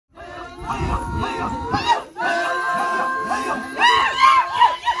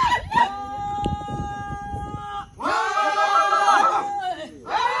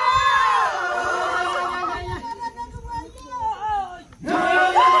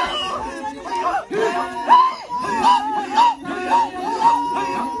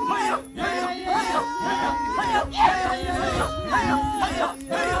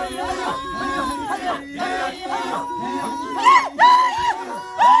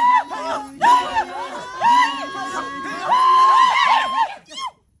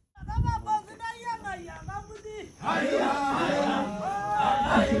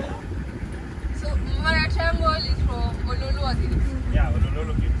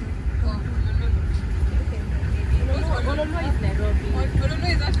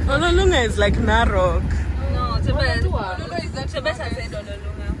Ololunga is like Narok. No, Ololunga is that better said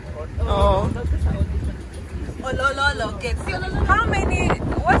Ololunga. Oh. Ololunga. How many?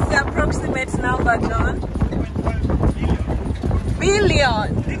 What's the approximate number, John?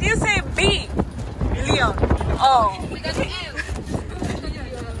 Billion. Did you say B? Billion. Oh.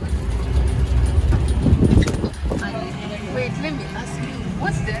 Wait, let me ask you.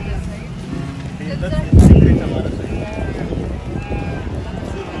 What's the other side? That's the Greater Mara side.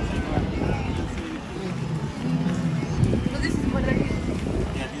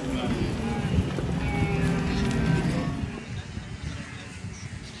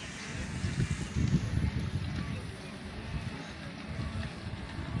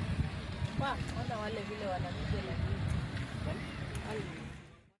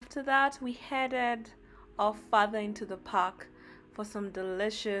 After that, we headed off further into the park for some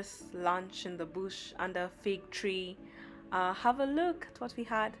delicious lunch in the bush under a fig tree. Have a look at what we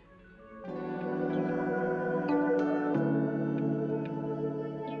had.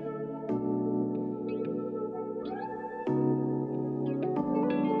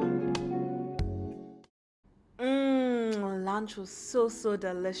 Lunch was so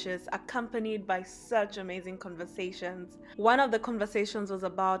delicious, accompanied by such amazing conversations. One of the conversations was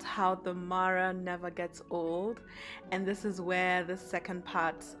about how the Mara never gets old, and this is where the second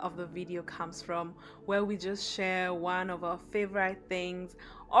part of the video comes from, where we just share one of our favorite things,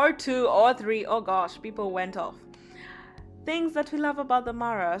 or two or three, oh gosh, people went off, things that we love about the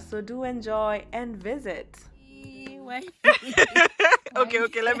Mara. So do enjoy and visit.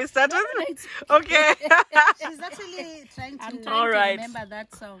 Okay, let me start with. Okay. She's actually trying to remember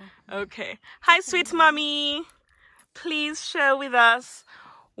that song. Okay. Hi, sweet mommy. Please share with us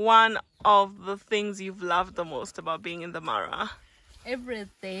one of the things you've loved the most about being in the Mara.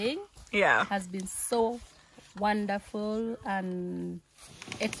 Everything has been so wonderful and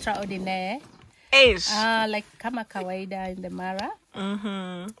extraordinary. Like kama kawaida in the Mara.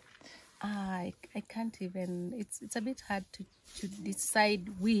 I can't even, it's a bit hard to decide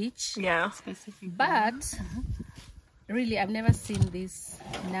which specific, but really I've never seen this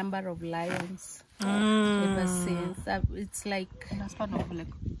number of lions ever since. It's like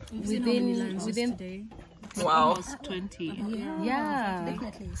within wow, 20. Yeah,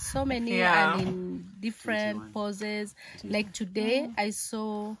 definitely so many and in different poses. Like today I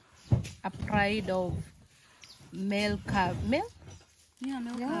saw a pride of male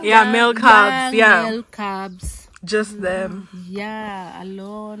male calves. Male calves. Just them. Yeah,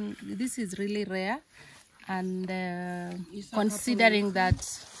 alone. This is really rare. And considering that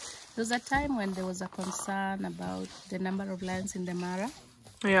there was a time when there was a concern about the number of lions in the Mara.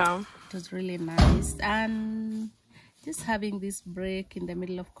 Yeah. It was really nice. And just having this break in the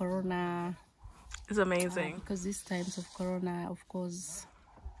middle of Corona is amazing. Because these times of Corona, of course,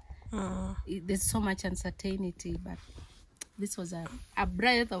 there's so much uncertainty, but this was a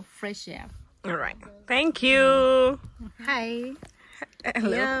breath of fresh air. All right. Thank you. Hi.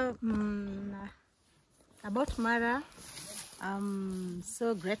 Hello. Yeah, about Mara, I'm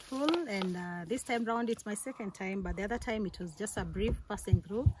so grateful. And this time round, it's my second time. But the other time, it was just a brief passing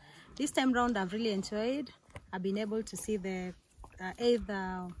through. This time round, I've really enjoyed. I've been able to see the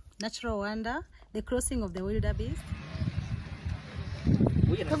natural wonder, the crossing of the wildebeest.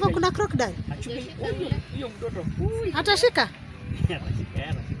 Hivyo kuna crocodile. Atashika?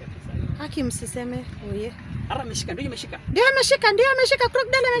 Haki msiseme oye. Ara ameshika, ndio ameshika. Ndio ameshika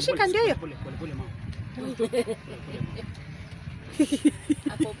crocodile ameshika ndio hiyo. Pole mama.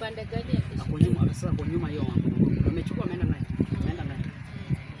 Hapo upande gani? Hapo nyuma, sasa kwa nyuma hiyo mama. Amechukua ameenda naye.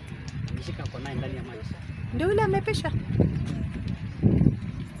 Ameshika kwa naye ndani ya maji. Ndio yule amepesha.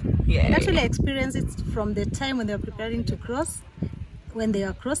 Yeah. I actually experienced it from the time when they were preparing to cross. when they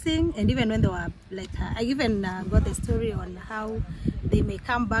are crossing, and even when they were like, I even got the story on how they may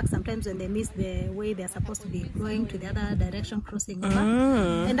come back sometimes when they miss the way they're supposed to be going to the other direction, crossing over.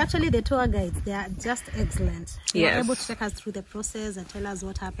 And actually the tour guides, they are just excellent. They are able to take us through the process and tell us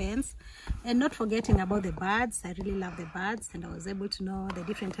what happens. And not forgetting about the birds. I really love the birds, and I was able to know the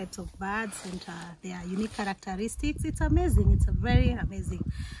different types of birds and their unique characteristics. It's amazing. It's very amazing.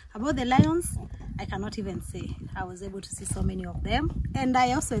 About the lions, I cannot even say. I was able to see so many of them, and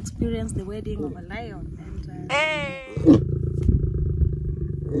I also experienced the wedding of a lion.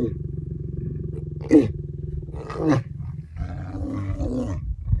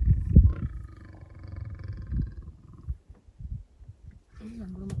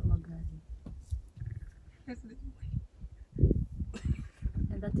 And,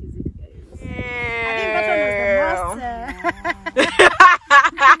 and that is it, guys. I think that one was the most.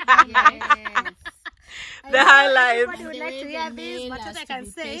 Yes. The highlights. Everybody would like to hear this, but what I can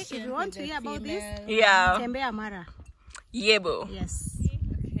say, if you want to hear about this, Yeah. Tembea Mara. Yebo. Yes.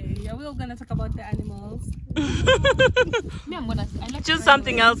 Okay, yeah, we're gonna talk about the animals. Me, I like Choose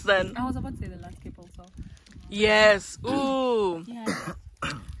something else then. I was about to say the landscape also. Yes. Ooh. Yeah,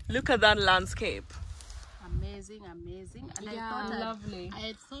 Look at that landscape. Amazing, amazing. And lovely. I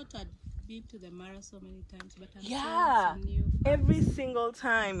had thought I'd been to the Mara so many times, but I'm Yeah. seeing some new. Every single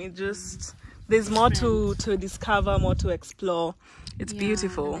time it just there's more to discover, more to explore. It's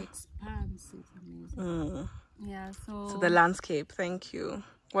beautiful. Expanse, it's amazing. Yeah, So the landscape, thank you.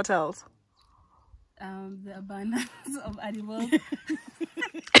 What else? the abundance of animals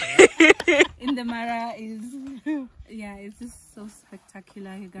in the Mara is, yeah, it's just so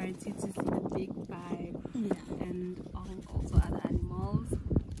spectacular. You guarantee to see the big pipe and also other animals.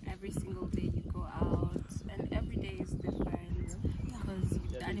 Every single day you go out, and every day is different because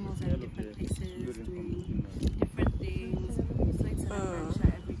the animals are in different places doing different things. So it's an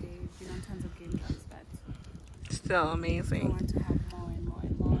adventure every day. We've been on tons of game drives, but Still I amazing. want to have more and more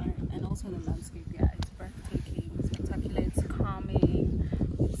and more. And also the landscape, yeah, it's breathtaking, spectacular, it's calming,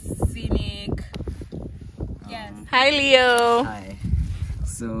 scenic. Yes. Hi Leo. Hi.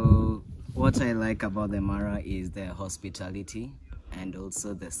 So what I like about the Mara is the hospitality and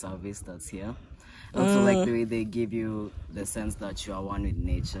also the service that's here. I also like the way they give you the sense that you are one with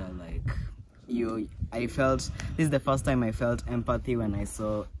nature. Like I felt, this is the first time I felt empathy when I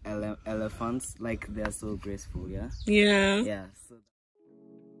saw elephants. Like they're so graceful, yeah? Yeah. Yeah. So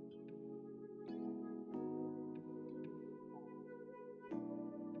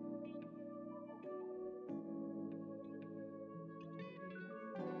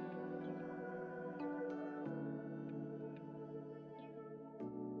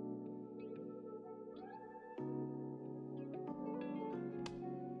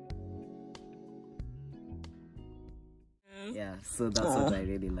yeah, so that's what I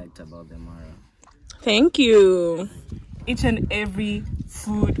really liked about the Mara. Thank you. Each and every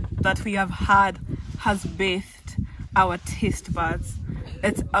food that we have had has bathed our taste buds.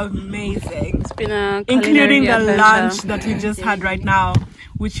 It's amazing. It's been a Including the culinary lunch adventure. that we just had right now,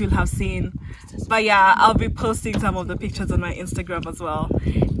 which you'll have seen. But yeah, I'll be posting some of the pictures on my Instagram as well.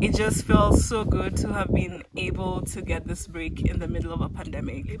 It just feels so good to have been able to get this break in the middle of a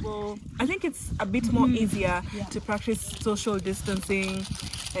pandemic. I think it's a bit more easier to practice social distancing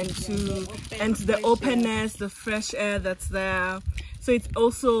and the openness, the fresh air that's there. So it's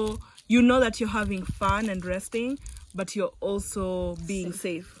also, you know that you're having fun and resting, but you're also being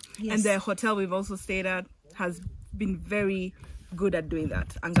safe. And the hotel we've also stayed at has been very good at doing that.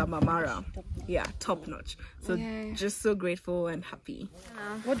 Angama Mara. Yeah, top notch. So just so grateful and happy.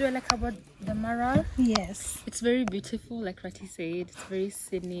 What do I like about the Mara? Yes. It's very beautiful, like Rati said. It's very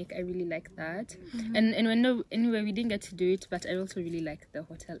scenic. I really like that. And anyway, we didn't get to do it, but I also really like the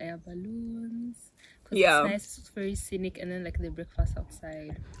hotel air balloons. Yeah. It's nice, it's very scenic, and then like the breakfast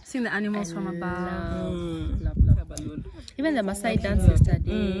outside. Seeing the animals from above. Love balloon. Even the Maasai dance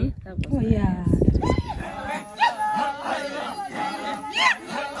yesterday. That was nice. Yeah.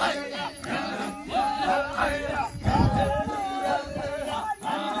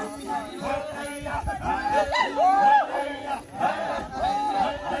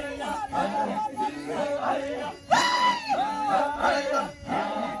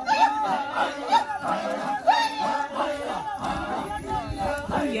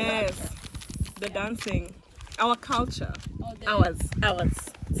 Yes, the dancing, our culture, ours,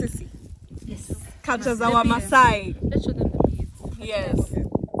 Sissy. Yes. Cultures our Maasai. Let's show them the beads. Yes.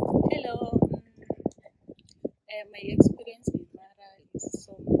 Hello. My experience with Mara is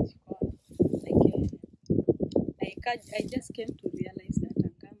so much fun. Like, I just came to realize that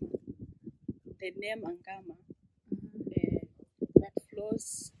Angama, the name Angama, that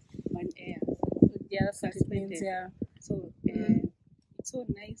close one air. The other side it means, Suspended. yeah. So it's so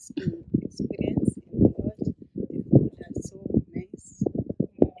nice to experience in the lodge. The food are so nice.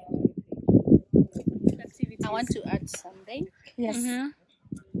 Activities. I want to add something. Yes.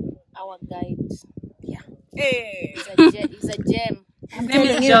 Our guide Hey. is a gem. I'm His name telling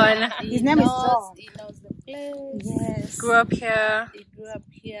is you. John. His name is John. He knows the place. Yes. Grew up here. He grew up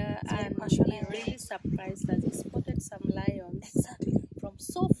here very and he passionate. really surprised us. He spotted some lions Exactly. from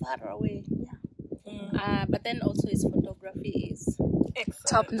so far away. Yeah. But then also his photography is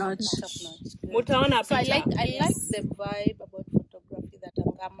Top notch. top-notch. Good. Mutaona So I picha. like the vibe about photography that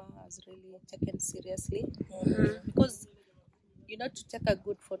Angama has really taken seriously, because to take a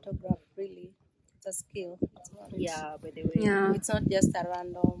good photograph, really it's a skill. It's not, by the way. Yeah. It's not just a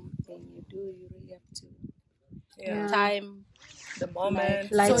random thing you do. You really have to Yeah. time The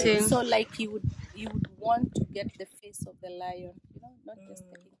moment. Lighting. So like you would want to get the face of the lion, not just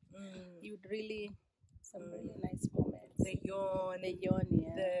taking. You would really some really nice moments. The yawn.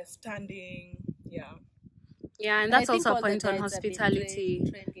 Yeah. The standing. Yeah. Yeah, and I that's think also a all the point on guides have been hospitality.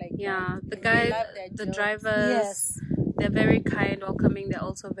 trained like Yeah, that. the They guys, love their the job. drivers, Yes. they're very kind, welcoming. They're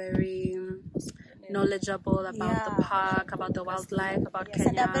also very knowledgeable about the Yeah. park, about the wildlife, about Yes,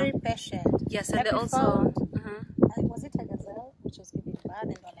 and they're very Kenya. patient. Yes, and Like they we also. found- Mhm. Was it a gazelle which was giving birth? And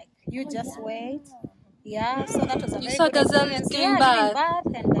they're like, you just wait. Yeah, so that was a You very saw good gazelle experience. giving Yeah,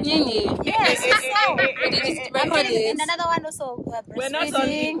 birth? giving birth and Nini? yes, so. Record it. And another one also We're not all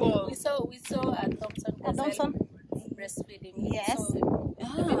breastfeeding. equal. We saw a Thompson A Thompson. breastfeeding. Yes. So the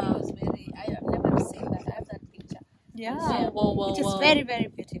baby was very. I have never seen that. I have that picture. Yeah. Whoa, It is whoa. very, very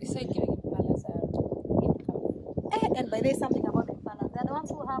beautiful. It's like giving impalas income. And by there's something about the impalas. They're the ones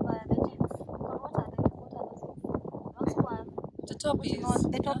who have the jeans. What are they? What are those? The ones who have The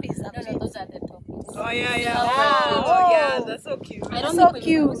toppies. the toppies. No, those are the topics. Oh yeah, yeah. Yeah. Oh, yeah, that's so cute. I don't so think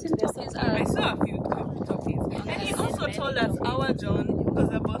cute. we've seen toppies. I saw a few toppies. And he also told us, our John, because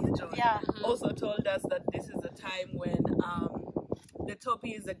they're both John, Yeah. also told us that this is the time when the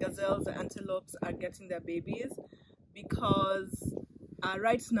toppies, the gazelles, the antelopes are getting their babies, because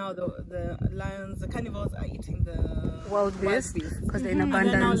right now the lions, the carnivores are eating the Wild beasts, because they're in And then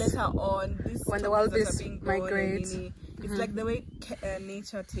now abundance. later on, this When the toppies wild that are beasts being born migrate. it's like the way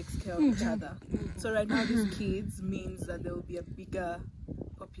nature takes care of each other. So right now these kids means that there will be a bigger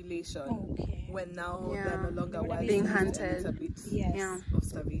population when now they're no longer wild Being beasts and hunted. it's a bit Yes. Yeah. of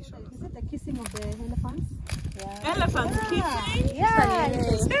starvation. Is it the kissing of the elephants? Elephants kissing? Yeah,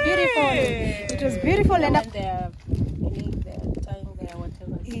 it was beautiful. Hey. It was beautiful and When they're tying their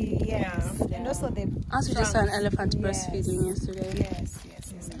whatever. yes, and also the I also just saw an elephant Yes. breastfeeding yesterday. yes,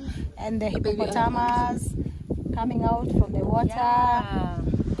 and the baby hippopotamus coming out from the water, Yeah.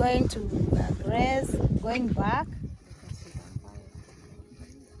 going to graze, going back.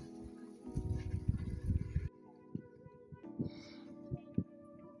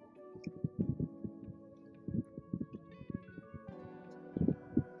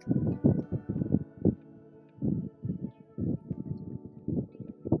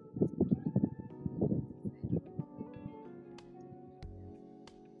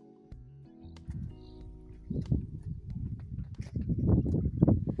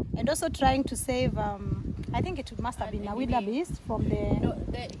 And also trying to save, I think it must have been a wildebeest from the... No,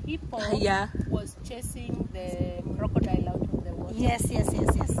 the hippo Yeah. was chasing the crocodile out of the water. Yes.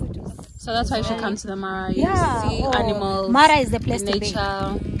 So that's why you should come to the Mara. You Yeah, see oh, animals, Mara is the place to be.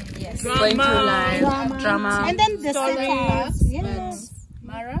 nature, Yes. going through life, drama. And then the Stories. centers. Yes.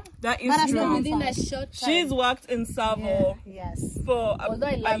 Mara, That is Mara's true. not within a short time. She's worked in Savo Yes. for Although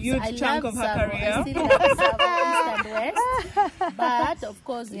I a love, huge I chunk love of her Savo, career. I still love Savo, East and West. But of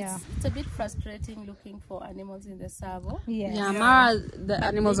course, Yeah. it's a bit frustrating looking for animals in the Savo. Yes. Yeah, Mara, the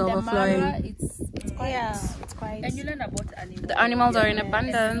animals in are the Mara, overflowing. it's quite. Yeah, it's quite... And you learn about animals. The animals are in Yeah.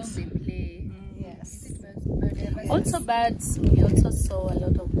 abundance. And how they play. Yes. Also birds. We also saw a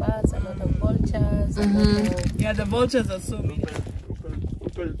lot of birds, a lot of vultures. A lot of, Yeah, the vultures are so many.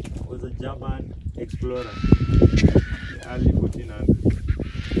 Uppel was a German explorer in the early 1400s.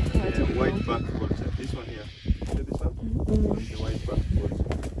 The white-back vulture. This one here. See this one? The white-back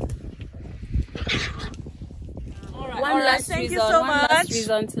vulture. One last thank reason, you so one last much.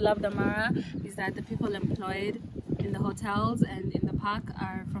 reason to love the Mara is that the people employed in the hotels and in the park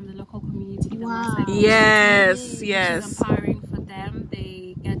are from the local community. The Maasai community, Yes, which yes. is empowering for them.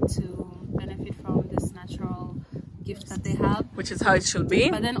 They get to benefit from this natural gift that they have. Which is how it should be.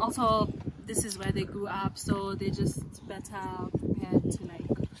 But then also, this is where they grew up, so they're just better prepared to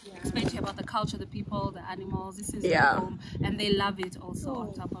explain to you about the culture, the people, the animals. This is their home, and they love it also.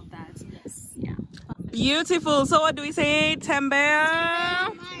 On top of that, yeah. Beautiful. So what do we say? Tembea?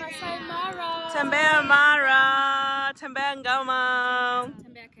 Maasai Mara. Tembea Mara. Tembea Ngama.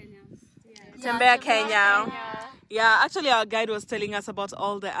 Tembea Kenya. Tembea Kenya. Yeah, actually our guide was telling us about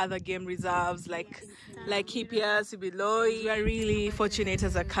all the other game reserves like Hipia, Sibiloi. We are really fortunate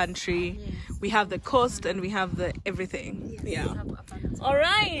as a country. We have the coast and we have the everything. Yeah. All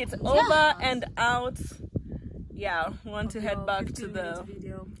right, over and out. Yeah, we want to head back to the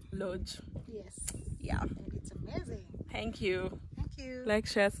lodge. Yes. Yeah. And it's amazing. Thank you. Thank you. Like,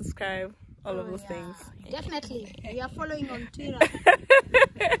 share, subscribe, all of those things. Definitely. We are following on Twitter.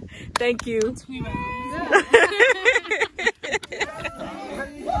 Thank you.